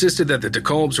 They were insisted that the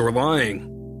DeKalbs were lying.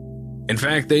 In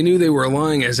fact, they knew they were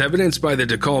lying, as evidenced by the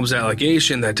DeKalb's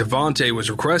allegation that Devontae was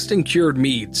requesting cured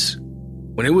meats,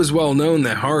 when it was well known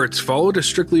that Hart followed a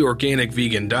strictly organic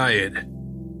vegan diet.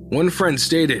 One friend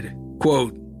stated,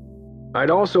 quote, "I'd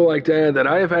also like to add that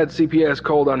I have had CPS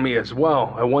called on me as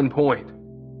well at one point.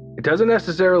 It doesn't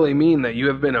necessarily mean that you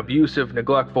have been abusive,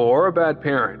 neglectful, or a bad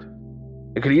parent.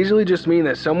 It could easily just mean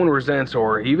that someone resents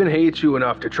or even hates you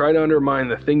enough to try to undermine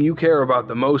the thing you care about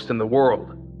the most in the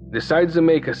world, decides to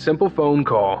make a simple phone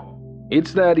call.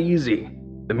 It's that easy.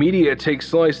 The media takes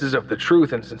slices of the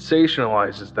truth and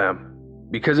sensationalizes them,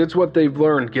 because it's what they've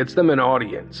learned gets them an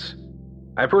audience.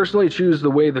 I personally choose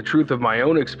the way the truth of my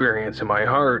own experience in my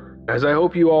heart, as I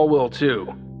hope you all will too."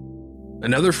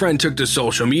 Another friend took to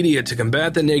social media to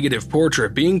combat the negative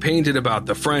portrait being painted about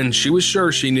the friends she was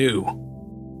sure she knew.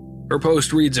 Her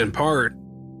post reads in part,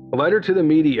 "A letter to the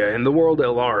media and the world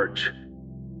at large.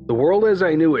 The world as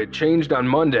I knew it changed on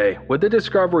Monday with the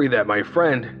discovery that my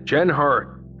friend, Jen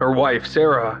Hart, her wife,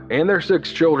 Sarah, and their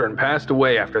 6 children passed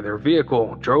away after their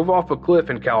vehicle drove off a cliff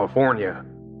in California.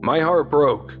 My heart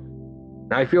broke.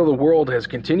 I feel the world has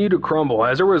continued to crumble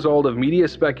as a result of media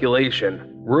speculation,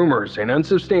 rumors, and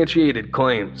unsubstantiated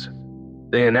claims.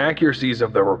 The inaccuracies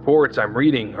of the reports I'm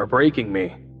reading are breaking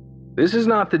me. This is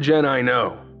not the Jen I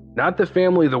know, not the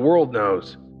family the world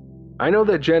knows. I know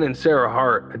that Jen and Sarah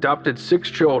Hart adopted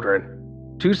 6 children,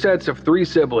 2 sets of 3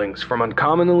 siblings from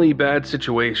uncommonly bad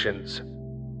situations.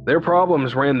 Their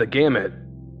problems ran the gamut.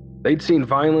 They'd seen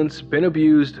violence, been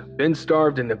abused, been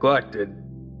starved and neglected.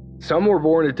 Some were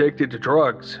born addicted to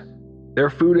drugs.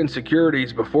 Their food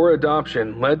insecurities before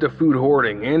adoption led to food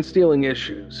hoarding and stealing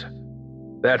issues.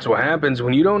 That's what happens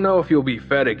when you don't know if you'll be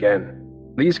fed again.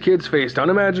 These kids faced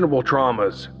unimaginable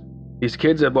traumas. These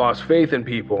kids had lost faith in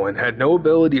people and had no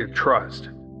ability to trust.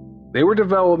 They were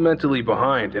developmentally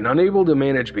behind and unable to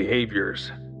manage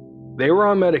behaviors. They were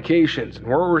on medications and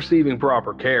weren't receiving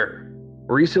proper care.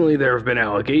 Recently, there have been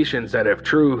allegations that, if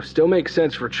true, still make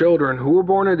sense for children who were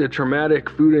born into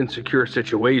traumatic, food-insecure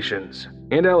situations,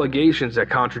 and allegations that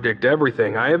contradict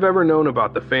everything I have ever known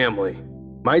about the family.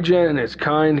 My Jen is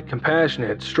kind,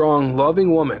 compassionate, strong,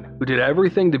 loving woman who did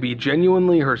everything to be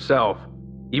genuinely herself,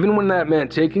 even when that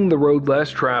meant taking the road less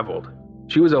traveled.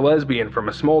 She was a lesbian from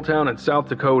a small town in South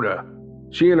Dakota.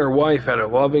 She and her wife had a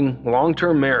loving,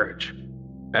 long-term marriage.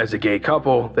 As a gay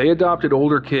couple, they adopted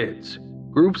older kids,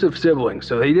 groups of siblings,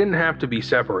 so they didn't have to be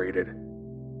separated.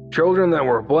 Children that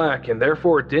were black and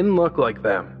therefore didn't look like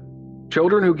them.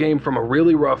 Children who came from a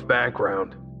really rough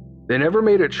background. They never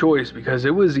made a choice because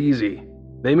it was easy.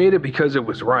 They made it because it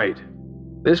was right.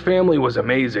 This family was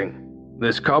amazing.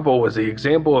 This couple was the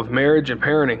example of marriage and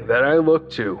parenting that I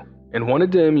looked to and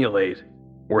wanted to emulate.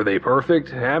 Were they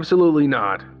perfect? Absolutely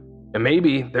not. And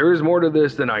maybe there is more to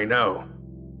this than I know.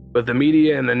 But the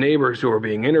media and the neighbors who are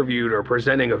being interviewed are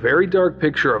presenting a very dark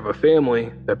picture of a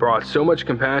family that brought so much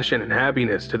compassion and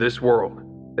happiness to this world.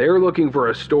 They are looking for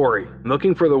a story,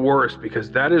 looking for the worst,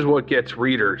 because that is what gets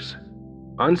readers.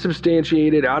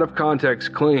 Unsubstantiated,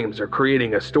 out-of-context claims are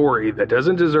creating a story that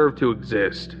doesn't deserve to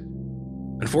exist.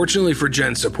 Unfortunately for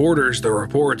Jen's supporters, the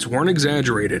reports weren't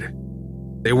exaggerated.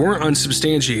 They weren't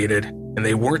unsubstantiated, and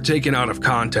they weren't taken out of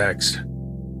context.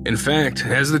 In fact,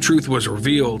 as the truth was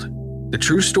revealed, the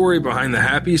true story behind the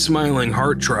happy, smiling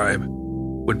Hart tribe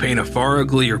would paint a far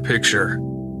uglier picture.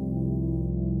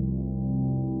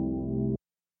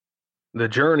 The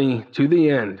journey to the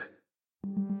end.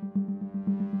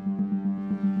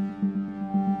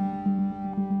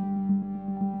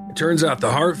 It turns out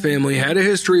the Hart family had a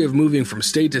history of moving from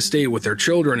state to state with their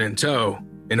children in tow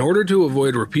in order to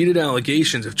avoid repeated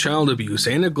allegations of child abuse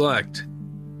and neglect.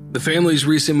 The family's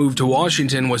recent move to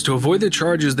Washington was to avoid the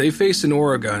charges they faced in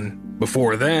Oregon.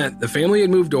 Before that, the family had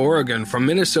moved to Oregon from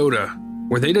Minnesota,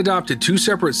 where they'd adopted 2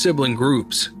 separate sibling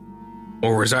groups.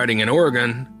 While residing in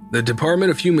Oregon, the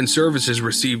Department of Human Services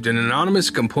received an anonymous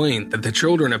complaint that the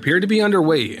children appeared to be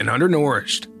underweight and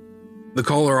undernourished. The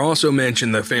caller also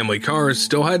mentioned the family cars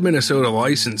still had Minnesota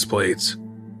license plates.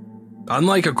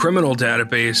 Unlike a criminal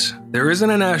database, there isn't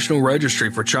a national registry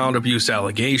for child abuse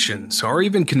allegations or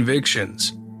even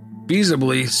convictions.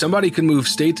 Feasibly, somebody could move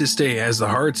state to state as the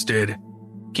Harts did,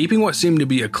 keeping what seemed to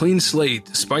be a clean slate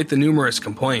despite the numerous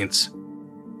complaints.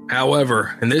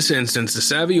 However, in this instance, the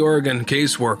savvy Oregon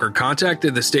caseworker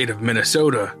contacted the state of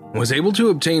Minnesota and was able to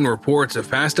obtain reports of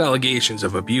past allegations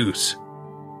of abuse.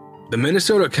 The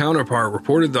Minnesota counterpart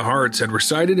reported the Harts had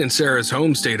resided in Sarah's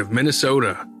home state of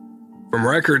Minnesota. From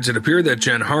records, it appeared that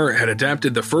Jen Hart had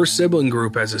adopted the first sibling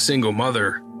group as a single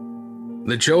mother.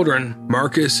 The children,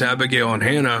 Marcus, Abigail, and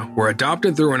Hannah, were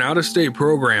adopted through an out-of-state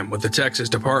program with the Texas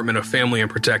Department of Family and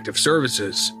Protective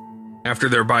Services. after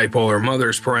their bipolar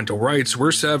mother's parental rights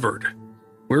were severed.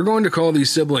 We're going to call these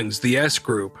siblings the S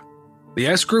group. The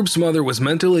S group's mother was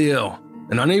mentally ill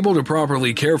and unable to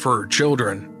properly care for her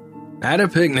children. At a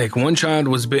picnic, one child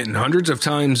was bitten hundreds of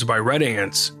times by red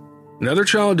ants. Another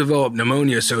child developed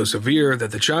pneumonia so severe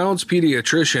that the child's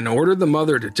pediatrician ordered the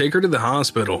mother to take her to the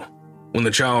hospital. When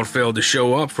the child failed to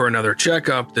show up for another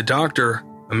checkup, the doctor,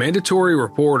 a mandatory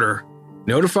reporter,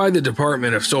 notified the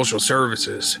Department of Social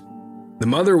Services. The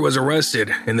mother was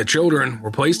arrested and the children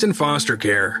were placed in foster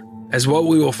care, as what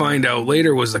we will find out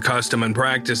later was the custom and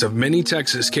practice of many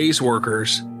Texas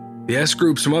caseworkers. The S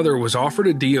group's mother was offered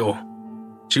a deal.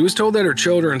 She was told that her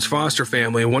children's foster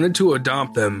family wanted to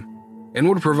adopt them and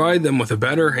would provide them with a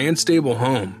better and stable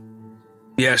home.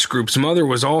 The S group's mother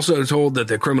was also told that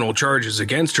the criminal charges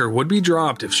against her would be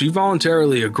dropped if she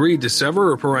voluntarily agreed to sever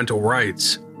her parental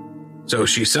rights. So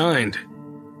she signed.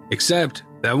 Except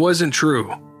that wasn't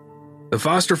true. The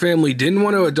foster family didn't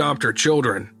want to adopt her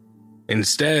children.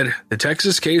 Instead, the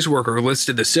Texas caseworker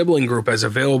listed the sibling group as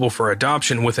available for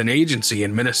adoption with an agency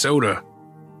in Minnesota.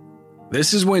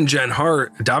 This is when Jen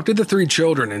Hart adopted the 3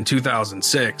 children in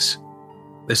 2006.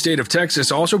 The state of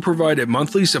Texas also provided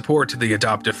monthly support to the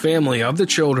adoptive family of the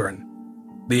children.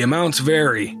 The amounts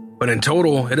vary, but in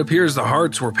total, it appears the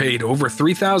Harts were paid over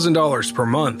 $3,000 per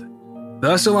month,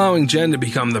 thus allowing Jen to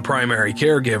become the primary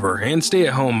caregiver and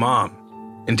stay-at-home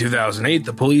mom. In 2008,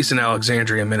 the police in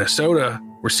Alexandria, Minnesota,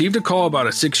 received a call about a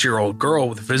 6-year-old girl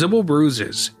with visible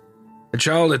bruises. The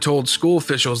child had told school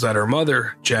officials that her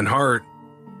mother, Jen Hart,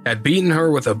 had beaten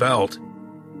her with a belt.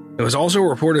 It was also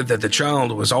reported that the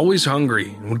child was always hungry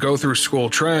and would go through school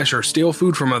trash or steal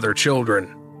food from other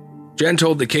children. Jen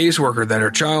told the caseworker that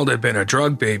her child had been a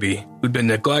drug baby who'd been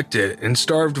neglected and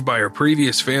starved by her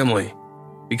previous family.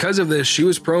 Because of this, she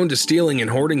was prone to stealing and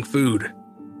hoarding food.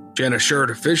 Jen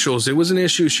assured officials it was an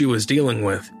issue she was dealing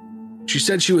with. She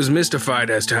said she was mystified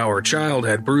as to how her child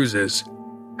had bruises.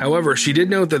 However, she did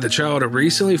note that the child had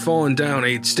recently fallen down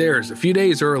 8 stairs a few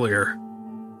days earlier.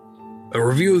 A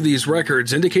review of these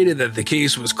records indicated that the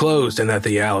case was closed and that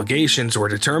the allegations were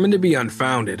determined to be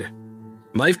unfounded.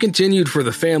 Life continued for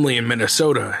the family in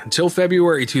Minnesota until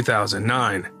February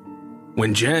 2009,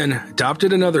 when Jen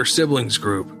adopted another siblings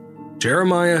group.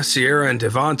 Jeremiah, Sierra, and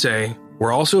Devontae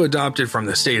were also adopted from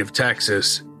the state of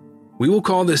Texas. We will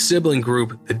call this sibling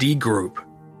group the D group.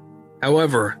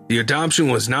 However, the adoption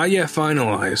was not yet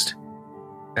finalized.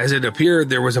 As it appeared,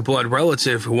 there was a blood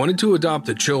relative who wanted to adopt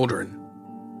the children.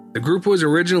 The group was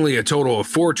originally a total of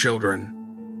 4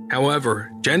 children.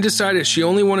 However, Jen decided she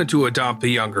only wanted to adopt the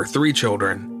younger 3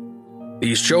 children.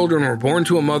 These children were born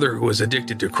to a mother who was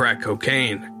addicted to crack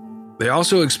cocaine. They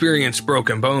also experienced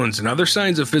broken bones and other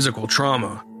signs of physical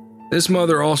trauma. This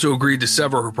mother also agreed to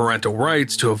sever her parental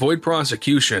rights to avoid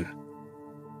prosecution.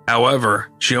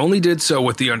 However, she only did so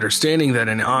with the understanding that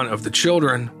an aunt of the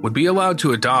children would be allowed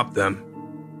to adopt them.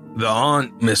 The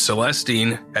aunt, Miss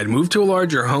Celestine, had moved to a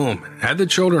larger home and had the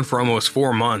children for almost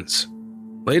 4 months.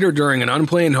 Later, during an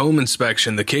unplanned home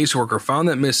inspection, the caseworker found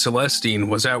that Miss Celestine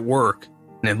was at work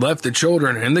and had left the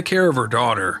children in the care of her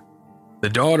daughter. The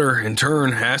daughter, in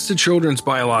turn, asked the children's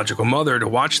biological mother to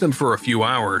watch them for a few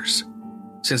hours.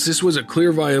 Since this was a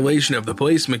clear violation of the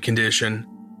placement condition,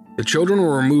 the children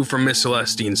were removed from Miss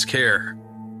Celestine's care.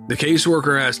 The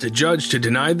caseworker asked a judge to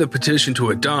deny the petition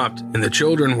to adopt, and the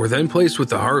children were then placed with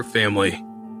the Hart family,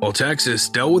 while Texas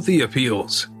dealt with the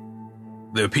appeals.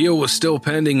 The appeal was still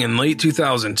pending in late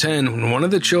 2010 when one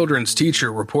of the children's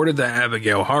teacher reported that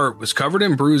Abigail Hart was covered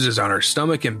in bruises on her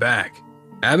stomach and back.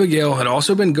 Abigail had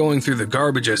also been going through the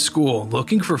garbage at school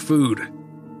looking for food.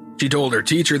 She told her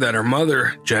teacher that her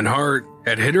mother, Jen Hart,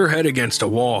 had hit her head against a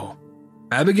wall.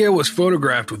 Abigail was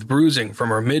photographed with bruising from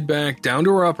her mid-back down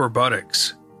to her upper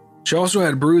buttocks. She also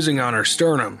had bruising on her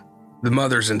sternum. The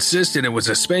mothers insisted it was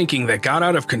a spanking that got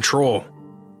out of control.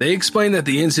 They explained that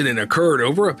the incident occurred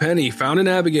over a penny found in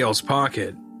Abigail's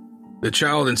pocket. The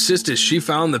child insisted she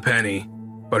found the penny,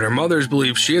 but her mothers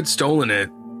believed she had stolen it.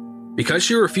 Because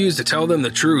she refused to tell them the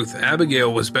truth,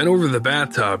 Abigail was bent over the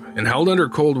bathtub and held under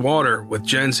cold water with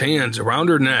Jen's hands around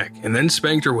her neck and then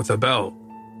spanked her with a belt,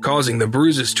 causing the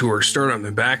bruises to her sternum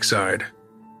and backside.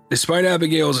 Despite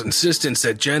Abigail's insistence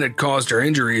that Jen had caused her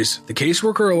injuries, the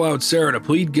caseworker allowed Sarah to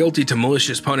plead guilty to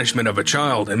malicious punishment of a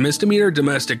child and misdemeanor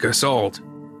domestic assault.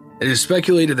 It is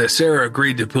speculated that Sarah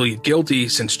agreed to plead guilty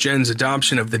since Jen's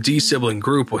adoption of the D-sibling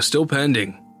group was still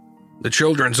pending. The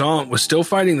children's aunt was still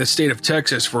fighting the state of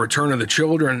Texas for return of the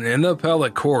children in the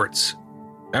appellate courts.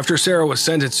 After Sarah was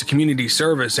sentenced to community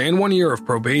service and 1 year of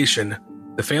probation,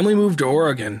 the family moved to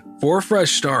Oregon for a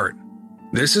fresh start.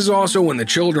 This is also when the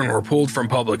children were pulled from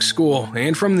public school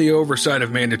and from the oversight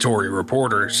of mandatory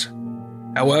reporters.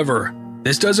 However,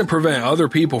 this doesn't prevent other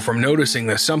people from noticing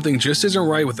that something just isn't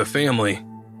right with the family.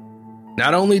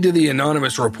 Not only did the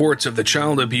anonymous reports of the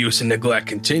child abuse and neglect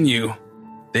continue,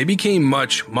 they became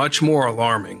much, much more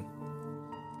alarming.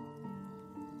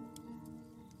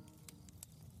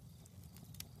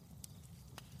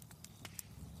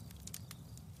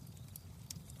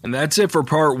 And that's it for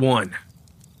part 1.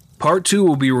 Part 2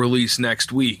 will be released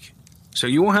next week, so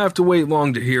you won't have to wait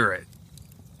long to hear it.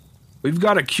 We've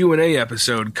got a Q&A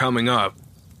episode coming up.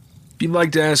 If you'd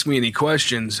like to ask me any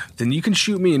questions, then you can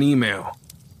shoot me an email.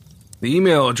 The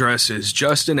email address is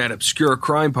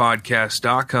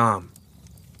justin@obscurecrimepodcast.com.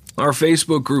 Our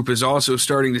Facebook group is also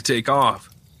starting to take off.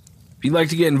 If you'd like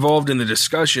to get involved in the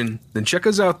discussion, then check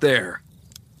us out there.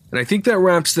 And I think that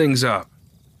wraps things up.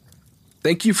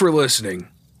 Thank you for listening,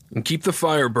 and keep the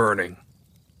fire burning.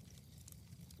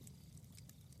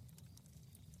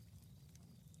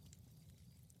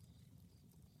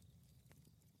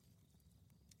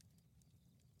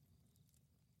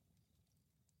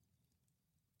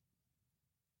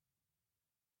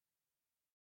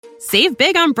 Save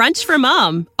big on brunch for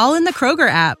mom, all in the Kroger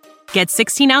app. Get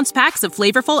 16-ounce packs of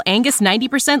flavorful Angus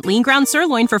 90% lean ground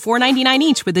sirloin for $4.99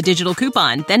 each with a digital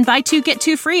coupon. Then buy 2, get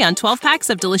 2 free on 12 packs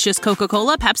of delicious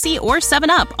Coca-Cola, Pepsi, or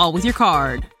 7-Up, all with your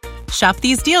card. Shop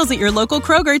these deals at your local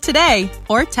Kroger today,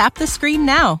 or tap the screen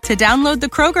now to download the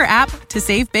Kroger app to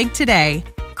save big today.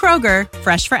 Kroger,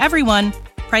 fresh for everyone.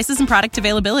 Prices and product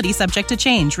availability subject to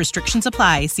change. Restrictions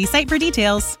apply. See site for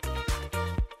details.